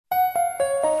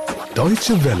Deutsche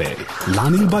Welle.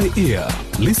 Learning by ear.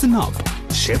 Listen up.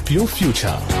 Shape your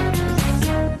future.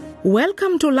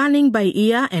 Welcome to Learning by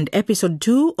Ear and episode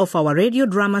 2 of our radio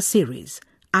drama series,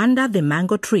 Under the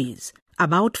Mango Trees,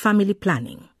 about family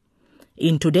planning.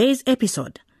 In today's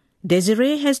episode,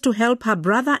 Desiree has to help her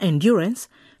brother Endurance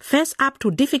face up to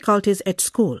difficulties at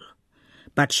school.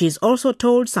 But she's also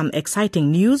told some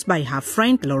exciting news by her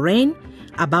friend Lorraine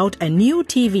about a new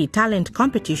TV talent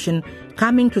competition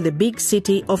coming to the big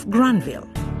city of Granville.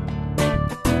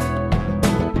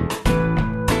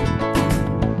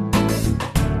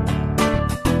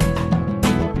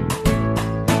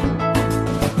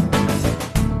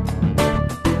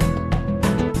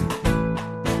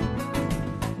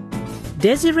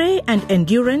 Desiree and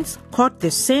Endurance caught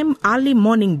the same early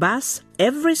morning bus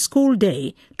every school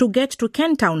day to get to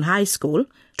Kentown High School,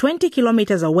 20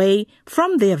 kilometers away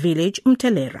from their village,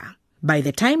 Mtelera. By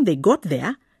the time they got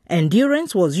there,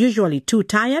 Endurance was usually too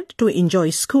tired to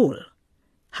enjoy school.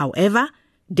 However,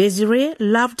 Desiree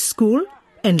loved school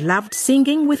and loved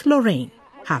singing with Lorraine,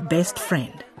 her best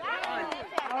friend.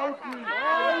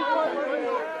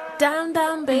 Down,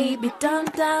 down, baby, down,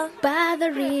 down. By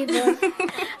the river.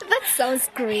 That sounds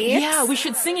great. Yeah, we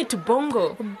should sing it to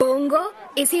Bongo. Bongo?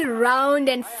 Is he round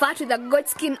and fat with a goat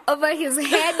skin over his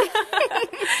head?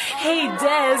 Hey,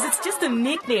 Des, it's just a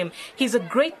nickname. He's a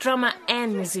great drummer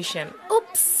and musician.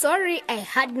 Oops, sorry, I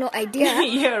had no idea.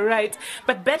 Yeah, right.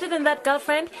 But better than that,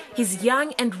 girlfriend, he's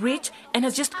young and rich and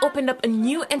has just opened up a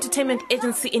new entertainment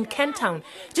agency in Kentown,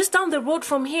 just down the road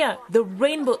from here, the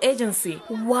Rainbow Agency.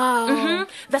 Wow.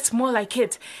 That's more like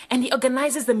it. And he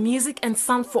organizes the music and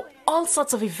sound for all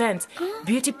sorts of events,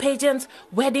 beauty pageants,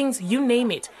 weddings, you name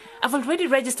it. I've already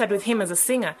registered with him as a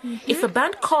singer. If a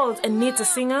band calls and needs a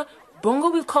singer, Bongo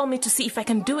will call me to see if I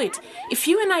can do it. If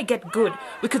you and I get good,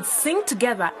 we could sing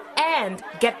together and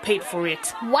get paid for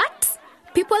it. What?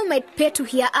 People might pay to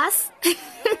hear us?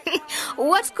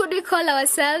 What could we call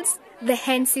ourselves? The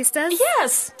Hen Sisters?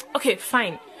 Yes! Okay,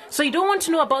 fine. So you don't want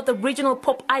to know about the regional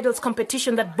pop idols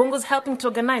competition that Bongo's helping to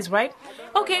organize, right?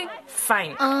 Okay,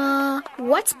 fine.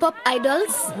 What's pop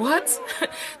idols? What?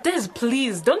 Des,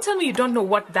 please, don't tell me you don't know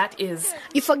what that is.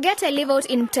 You forget I live out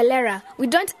in Mtelera. We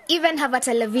don't even have a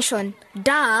television.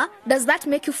 Duh, does that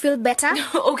make you feel better?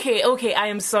 Okay, I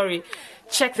am sorry.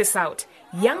 Check this out.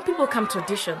 Young people come to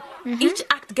audition. Each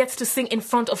act gets to sing in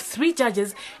front of 3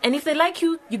 judges, and if they like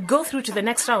you, you go through to the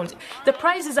next round. The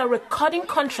prize is a recording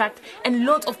contract and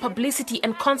loads of publicity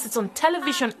and concerts on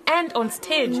television and on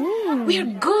stage. We're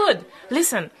good.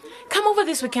 Listen, come over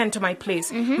this weekend to my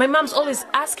place. My mom's always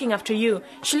asking after you.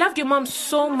 She loved your mom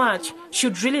so much. She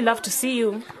would really love to see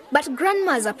you. But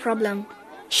Grandma's a problem.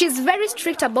 She's very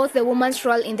strict about the woman's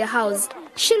role in the house.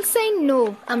 She'll say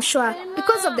no, I'm sure,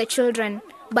 because of the children.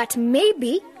 But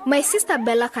maybe my sister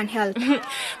Bella can help.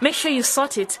 Make sure you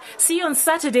sort it. See you on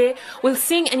Saturday. We'll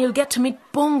sing and you'll get to meet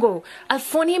Bongo. I'll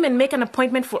phone him and make an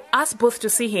appointment for us both to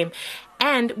see him.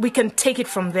 And we can take it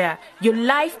from there. Your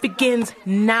life begins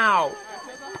now.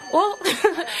 Oh,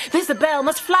 there's the bell.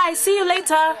 Must fly. See you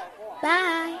later.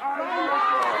 Bye.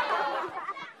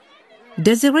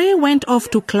 Desiree went off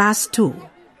to class 2,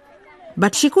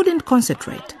 but she couldn't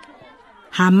concentrate.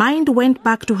 Her mind went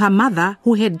back to her mother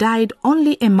who had died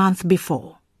only a month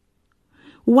before.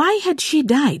 Why had she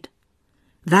died?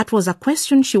 That was a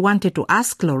question she wanted to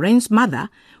ask Lorraine's mother,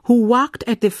 who worked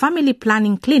at the family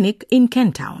planning clinic in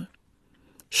Kentown.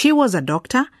 She was a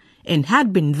doctor and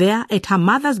had been there at her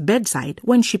mother's bedside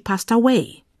when she passed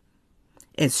away.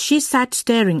 As she sat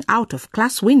staring out of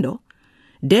class window,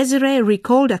 Desiree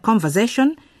recalled a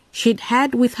conversation she'd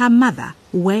had with her mother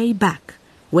way back,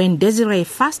 when Desiree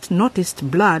first noticed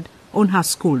blood on her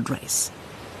school dress.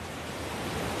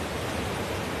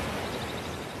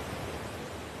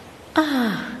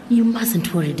 You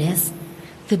mustn't worry, Des.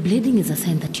 The bleeding is a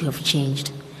sign that you have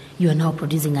changed. You are now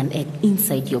producing an egg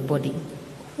inside your body.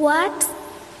 What?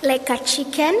 Like a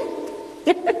chicken?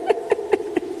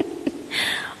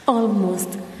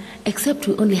 Almost. Except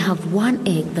we only have 1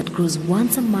 egg that grows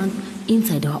once a month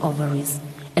inside our ovaries.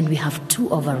 And we have 2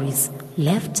 ovaries,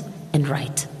 left and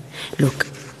right. Look.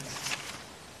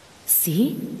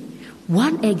 See?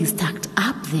 1 egg is tucked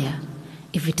up there.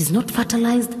 If it is not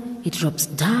fertilized, it drops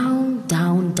down,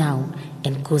 down, down,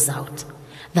 and goes out.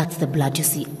 That's the blood you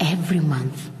see every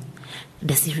month.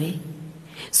 Desiree,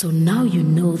 so now you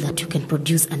know that you can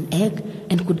produce an egg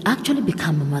and could actually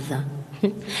become a mother.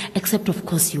 Except, of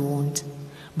course, you won't.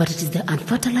 But it is the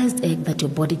unfertilized egg that your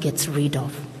body gets rid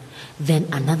of. Then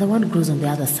another one grows on the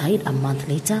other side a month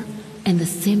later, and the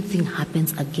same thing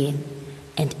happens again.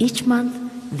 And each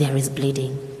month, there is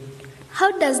bleeding.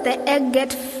 How does the egg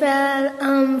get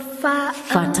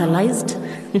fertilized?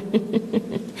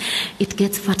 It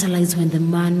gets fertilized when the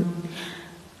man...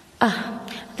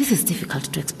 this is difficult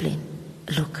to explain.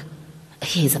 Look,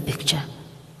 here's a picture.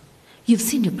 You've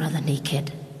seen your brother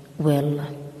naked. Well,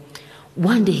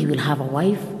 one day he will have a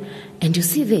wife, and you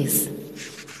see this.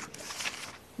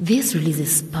 This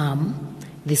releases sperm.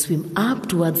 They swim up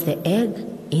towards the egg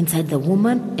inside the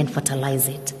woman and fertilize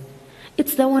it.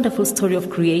 It's the wonderful story of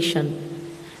creation.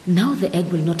 Now the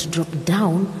egg will not drop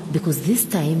down because this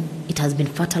time it has been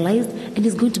fertilized and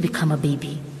is going to become a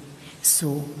baby.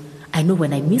 So I know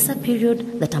when I miss a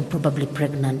period that I'm probably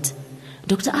pregnant.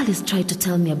 Dr. Alice tried to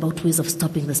tell me about ways of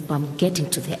stopping the sperm getting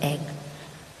to the egg,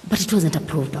 but it wasn't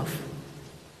approved of.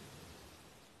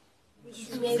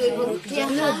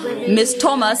 Miss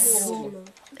Thomas,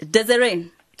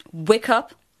 Desiree, wake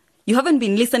up. You haven't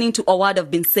been listening to a word I've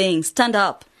been saying. Stand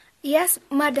up. Yes,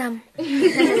 madam.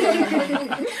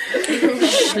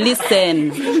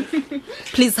 Listen.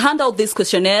 Please hand out these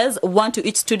questionnaires, one to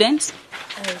each student.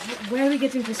 Where are we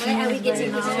getting questionnaires?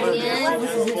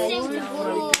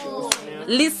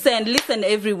 Listen,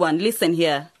 everyone. Listen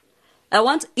here. I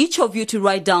want each of you to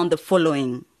write down the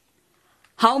following.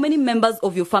 How many members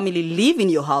of your family live in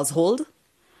your household?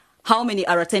 How many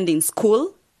are attending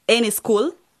school? Any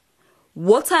school?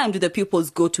 What time do the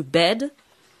pupils go to bed?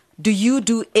 Do you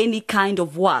do any kind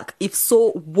of work? If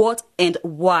so, what and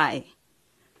why?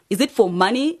 Is it for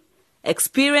money,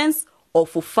 experience, or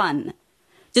for fun?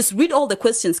 Just read all the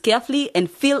questions carefully and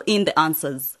fill in the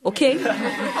answers, okay?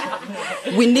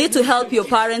 We need to help your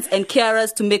parents and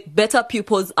carers to make better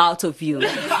pupils out of you.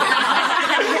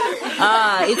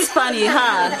 It's funny,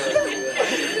 huh?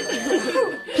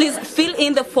 Please fill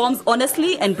in the forms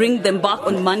honestly and bring them back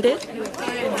on Monday.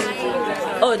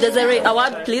 Oh, Desiree, a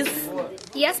word, please.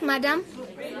 Yes, madam.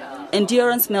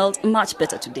 Endurance smelled much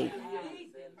better today.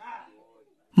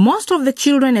 Most of the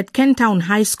children at Kentown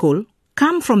High School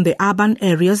come from the urban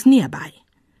areas nearby.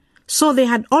 So they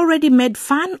had already made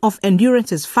fun of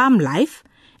Endurance's farm life,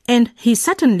 and he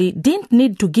certainly didn't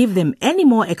need to give them any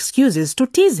more excuses to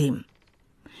tease him.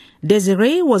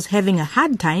 Desiree was having a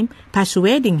hard time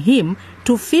persuading him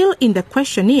to fill in the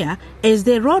questionnaire as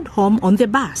they rode home on the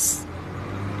bus.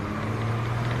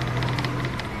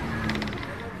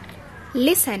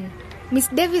 Listen, Miss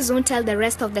Davies won't tell the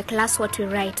rest of the class what we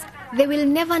write. They will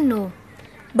never know.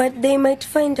 But they might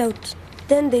find out.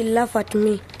 Then they laugh at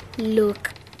me.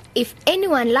 Look, if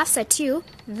anyone laughs at you,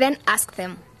 then ask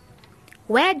them,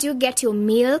 where do you get your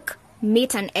milk,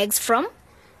 meat and eggs from?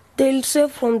 They'll say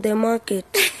from the market.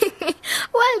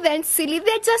 Well then, silly,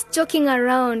 they're just joking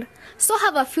around. So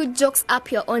have a few jokes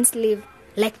up your own sleeve.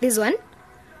 Like this one.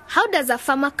 How does a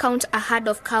farmer count a herd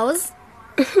of cows?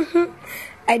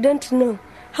 I don't know.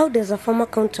 How does a farmer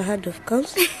count a herd of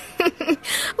cows?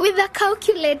 With a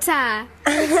calculator.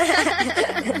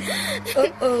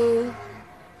 Uh-oh.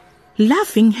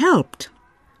 Laughing helped.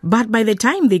 But by the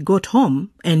time they got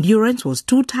home, Endurance was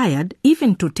too tired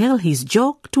even to tell his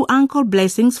joke to Uncle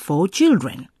Blessing's 4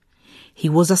 children. He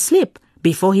was asleep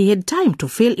before he had time to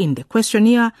fill in the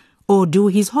questionnaire or do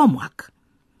his homework.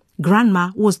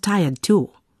 Grandma was tired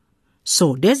too.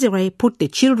 So Desiree put the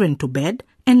children to bed,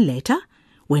 and later,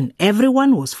 when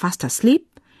everyone was fast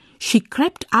asleep, she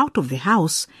crept out of the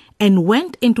house and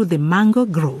went into the mango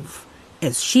grove,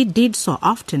 as she did so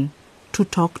often, to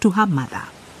talk to her mother.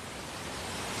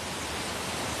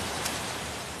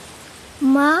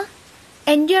 Ma,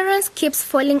 Endurance keeps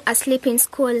falling asleep in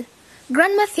school.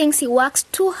 Grandma thinks he works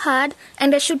too hard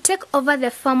and I should take over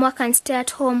the farm work and stay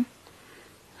at home.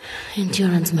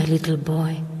 Endurance, my little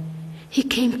boy. He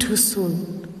came too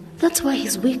soon. That's why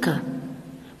he's weaker.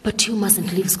 But you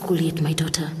mustn't leave school yet, my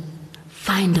daughter.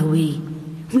 Find a way.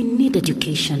 We need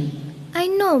education. I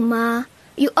know, Ma.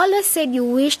 You always said you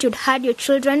wished you'd had your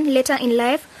children later in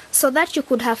life so that you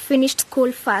could have finished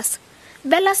school first.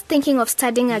 Bella's thinking of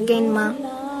studying again, Ma.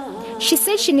 She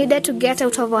said she needed to get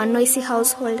out of our noisy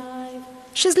household.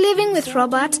 She's living with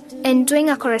Robert and doing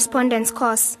a correspondence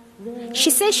course. She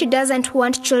says she doesn't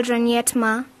want children yet,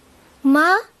 Ma.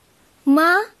 Ma?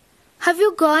 Have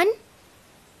you gone?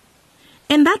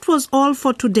 And that was all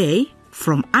for today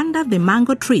from Under the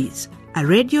Mango Trees, a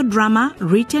radio drama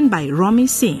written by Romy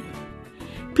Singh.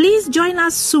 Please join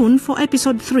us soon for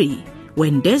episode 3,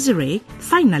 when Desiree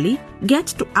finally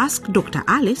gets to ask Dr.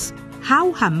 Alice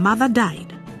how her mother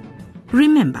died.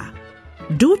 Remember,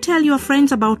 do tell your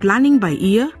friends about Learning by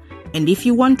Ear, and if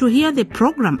you want to hear the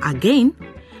program again,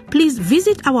 please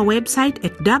visit our website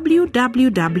at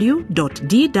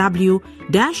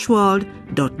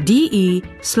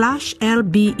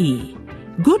www.dw-world.de/lbe.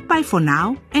 Goodbye for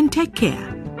now and take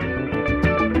care.